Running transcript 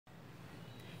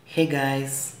Hey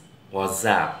guys, what's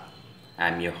up?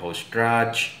 I'm your host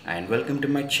Raj and welcome to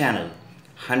my channel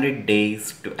 100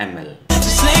 Days to ML.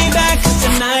 Just lay back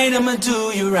tonight, I'ma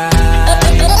do you right.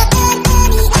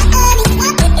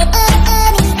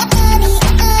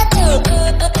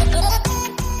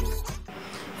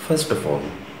 First of all,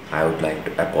 I would like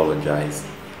to apologize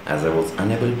as I was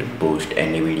unable to post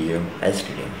any video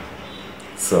yesterday.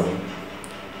 So,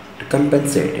 to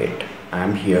compensate it,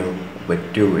 I'm here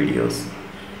with two videos.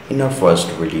 In our first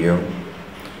video,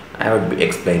 I would be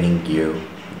explaining you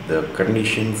the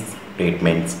conditions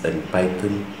statements in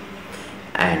Python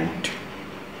and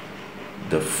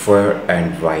the for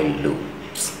and while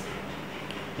loops.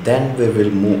 Then we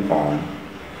will move on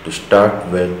to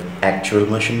start with actual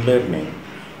machine learning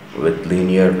with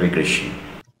linear regression.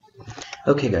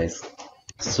 Okay guys,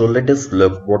 so let us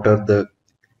look what are the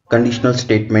conditional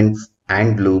statements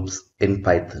and loops in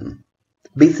Python.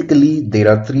 Basically, there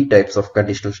are three types of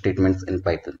conditional statements in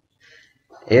Python: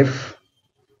 if,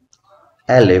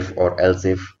 elif or else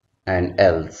if, and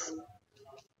else.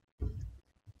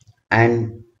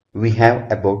 And we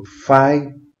have about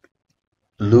 5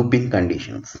 looping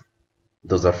conditions.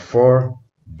 Those are for,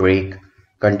 break,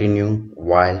 continue,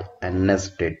 while, and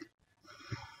nested.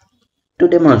 To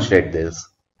demonstrate this,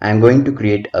 I am going to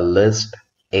create a list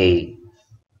A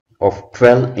of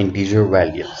 12 integer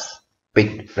values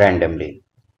picked randomly.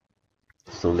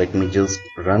 So let me just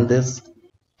run this.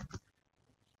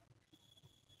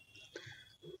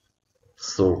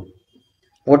 So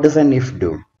what does an if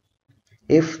do?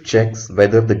 If checks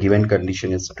whether the given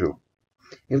condition is true.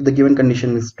 If the given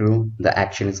condition is true, the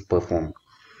action is performed.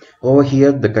 Over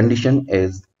here, the condition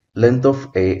is length of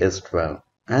A is 12.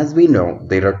 As we know,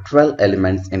 there are 12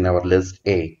 elements in our list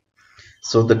A.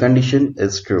 So the condition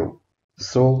is true.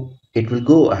 So it will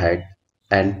go ahead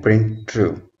and print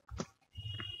true.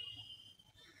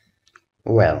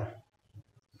 Well,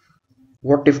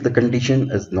 what if the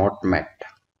condition is not met?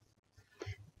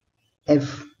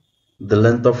 If the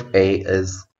length of A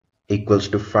is equals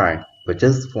to 5, which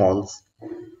is false,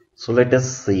 so let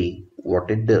us see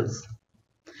what it does.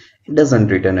 It doesn't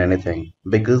return anything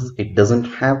because it doesn't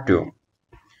have to,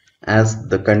 as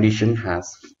the condition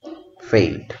has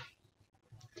failed.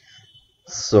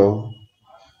 So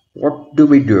what do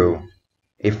we do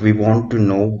if we want to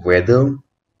know whether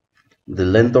the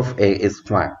length of A is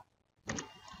 5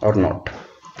 or not?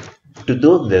 To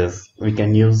do this, we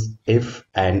can use if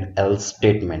and else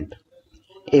statement.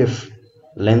 If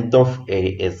length of A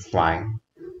is 5,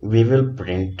 we will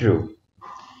print true,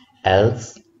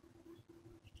 else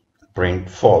print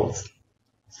false.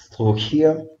 So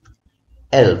here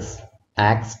else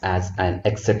acts as an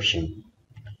exception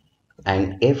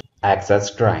and if acts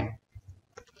as try.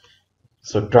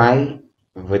 So try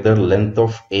whether length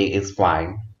of A is 5,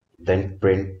 then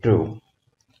print true.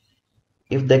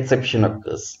 If the exception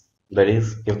occurs, that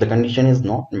is, if the condition is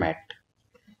not met,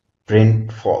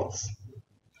 print false.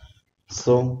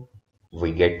 So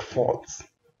we get false.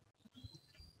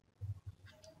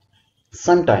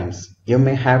 Sometimes you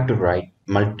may have to write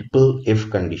multiple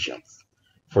if conditions.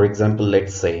 For example,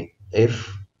 let's say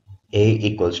if A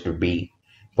equals to B,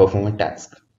 perform a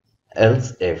task.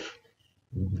 Else if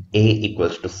A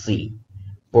equals to C,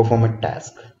 perform a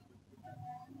task.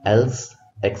 Else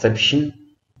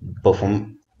exception,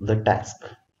 perform the task.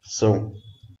 So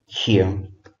here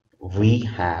we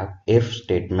have if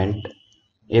statement.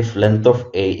 If length of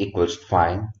A equals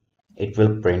 5, it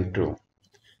will print true.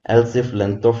 Else if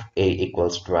length of A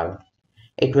equals 12,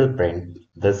 it will print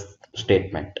this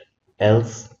statement.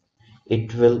 Else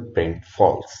it will print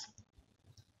false.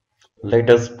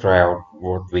 Let us try out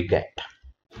what we get.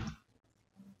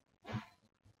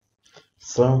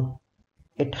 So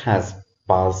it has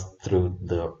passed through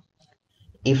the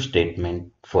if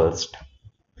statement first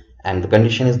and the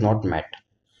condition is not met.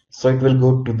 So it will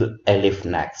go to the elif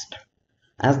next.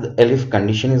 As the elif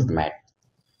condition is met,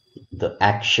 the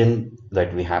action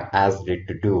that we have asked it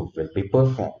to do will be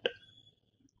performed.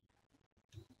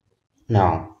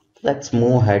 Now let's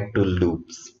move ahead to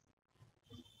loops.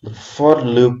 The for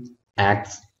loop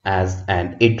acts as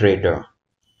an iterator.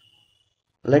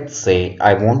 Let's say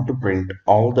I want to print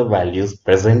all the values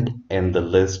present in the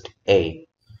list A.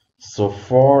 So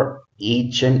for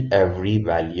each and every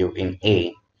value in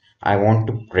A, I want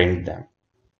to print them.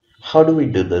 How do we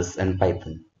do this in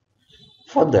Python?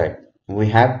 For that, we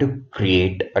have to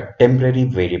create a temporary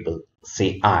variable,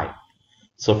 say I.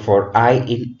 So for I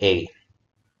in A,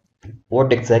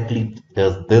 what exactly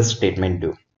does this statement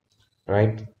do,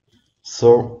 right?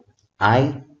 So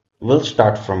I will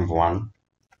start from 1,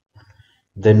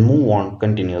 then move on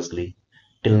continuously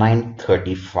till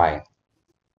 935.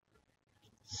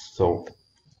 So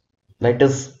Let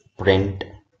us print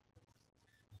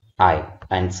I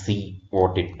and see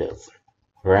what it does,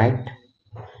 right?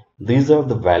 These are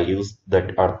the values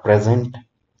that are present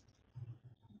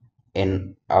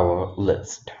in our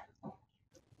list.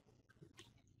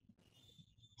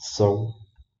 So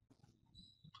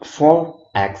for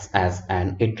acts as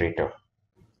an iterator.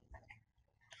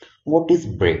 What is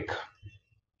break?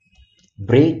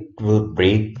 Break will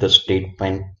break the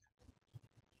statement.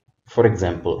 For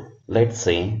example, let's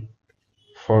say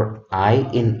for I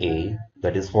in A,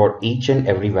 that is for each and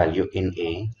every value in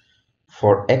A,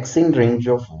 for x in range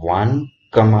of 1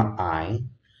 comma I,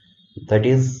 that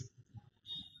is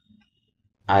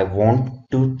I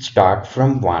want to start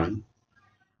from 1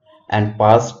 and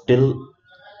pass till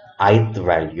ith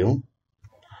value.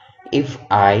 If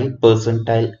I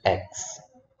percentile x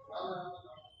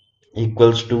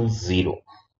equals to 0,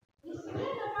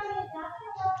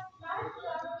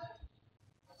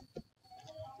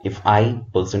 if I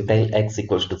percentile x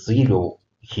equals to 0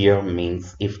 here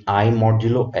means if I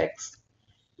modulo x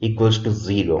equals to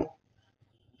 0,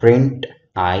 print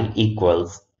I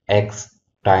equals x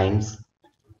times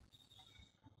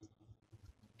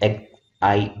x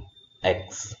I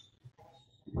x.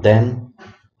 Then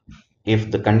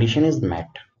if the condition is met,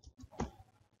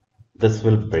 this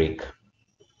will break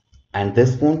and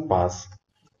this won't pass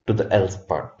to the else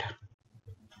part.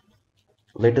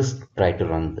 Let us try to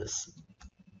run this.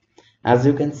 As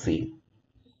you can see,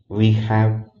 we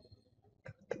have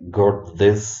got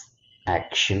this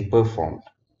action performed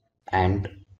and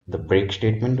the break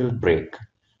statement will break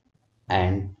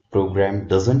and program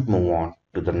doesn't move on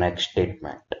to the next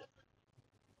statement.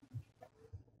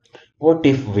 What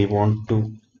if we want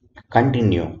to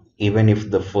continue even if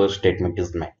the first statement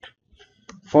is met?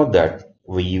 For that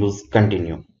we use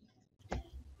continue.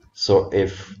 So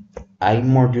if I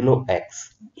modulo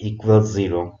x equals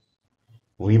 0,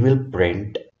 we will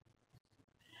print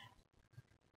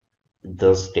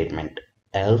the statement,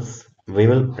 else we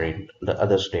will print the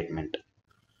other statement.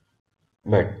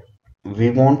 But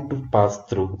we want to pass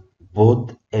through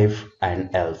both if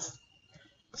and else.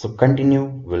 So continue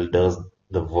will does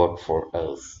the work for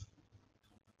us.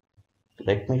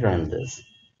 Let me run this.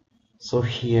 So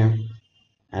here,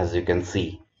 as you can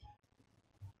see,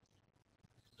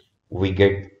 we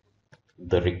get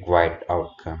the required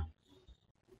outcome.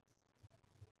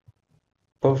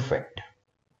 Perfect.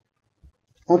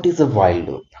 What is a while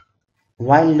loop?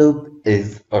 While loop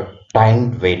is a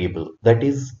timed variable, that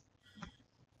is,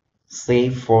 say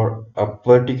for a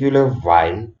particular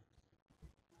while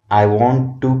I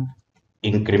want to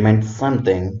increment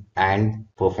something and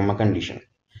perform a condition.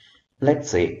 Let's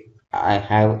say I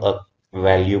have a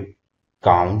value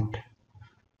count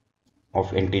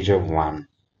of integer 1.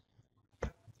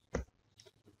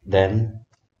 Then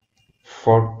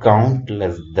for count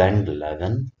less than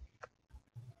 11,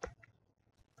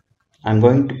 I'm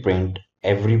going to print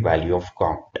every value of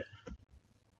count.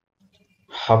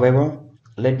 However,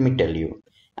 let me tell you,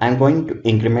 I'm going to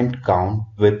increment count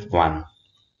with 1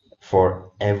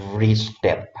 for every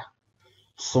step.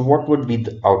 So what would be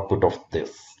the output of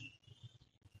this?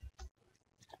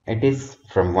 It is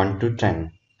from 1 to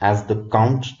 10. As the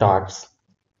count starts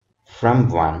from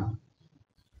 1,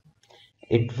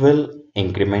 it will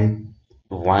increment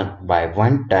 1 by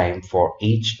 1 time for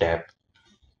each step.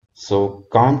 So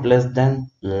count less than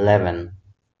 11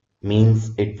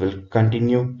 means it will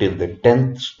continue till the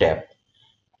 10th step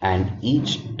and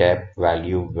each step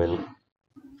value will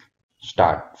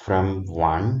start from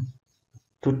 1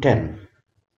 to 10.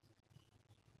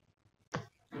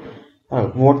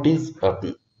 What is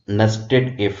a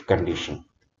nested if condition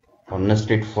or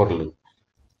nested for loop?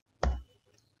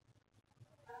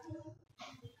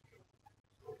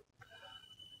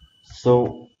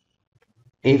 So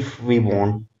if we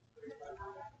want,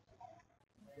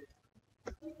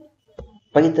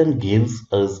 Python gives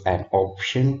us an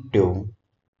option to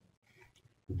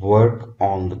work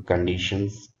on the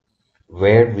conditions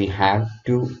where we have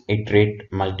to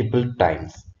iterate multiple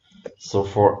times. So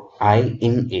for I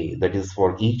in A, that is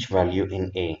for each value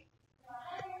in A,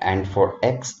 and for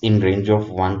x in range of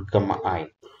 1 comma I,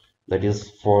 that is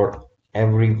for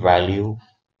every value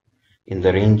in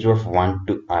the range of 1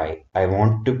 to I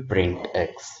want to print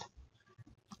x.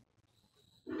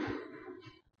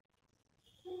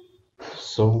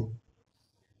 So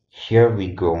here we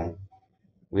go,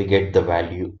 we get the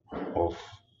value of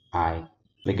I,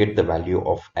 we get the value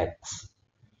of x.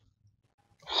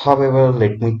 However,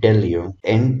 let me tell you,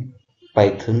 in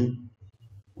Python,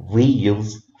 we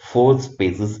use 4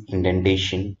 spaces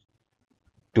indentation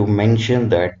to mention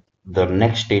that the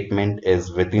next statement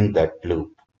is within that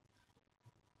loop.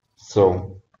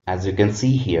 So, as you can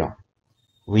see here,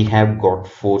 we have got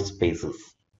four spaces.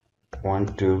 One,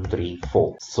 two, three,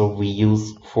 four. So we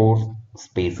use four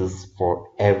spaces for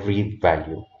every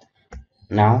value.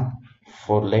 Now,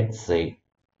 for let's say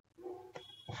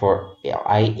for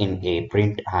I in a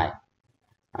print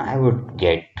I would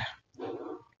get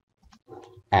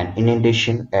an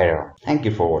indentation error. Thank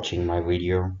you for watching my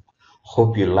video.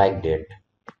 Hope you liked it.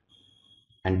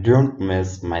 And don't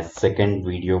miss my second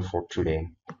video for today.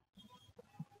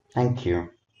 Thank you.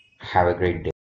 Have a great day.